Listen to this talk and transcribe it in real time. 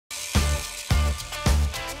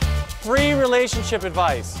Free relationship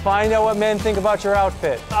advice. Find out what men think about your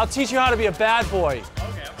outfit. I'll teach you how to be a bad boy.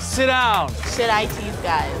 Okay. Sit down. Should I tease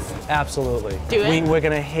guys? Absolutely. Do it? We're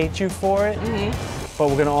gonna hate you for it, but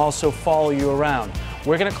we're gonna also follow you around.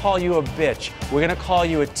 We're gonna call you a bitch. We're gonna call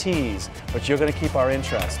you a tease, but you're gonna keep our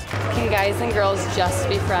interest. Can guys and girls just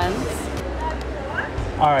be friends?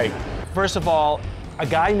 All right, first of all, a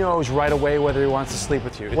guy knows right away whether he wants to sleep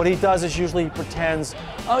with you. What he does is usually he pretends,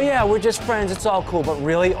 oh yeah, we're just friends, it's all cool, but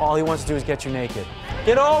really all he wants to do is get you naked.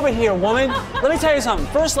 Get over here, woman. Let me tell you something.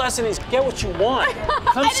 First lesson is get what you want.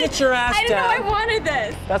 Come sit your ass down. I didn't know I wanted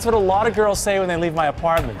this. That's what a lot of girls say when they leave my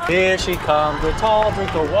apartment. Here she comes, a tall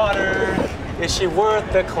drink of water. Is she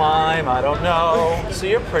worth the climb? I don't know. So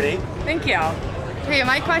you're pretty. Thank you. Okay,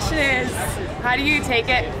 my question is, how do you take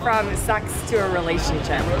it from sex to a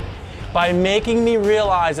relationship? By making me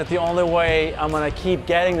realize that the only way I'm gonna keep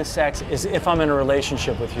getting the sex is if I'm in a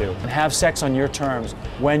relationship with you. And have sex on your terms,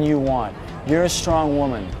 when you want. You're a strong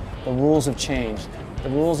woman. The rules have changed. The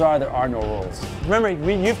rules are there are no rules. Remember,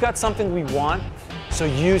 you've got something we want, so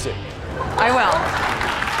use it. I will.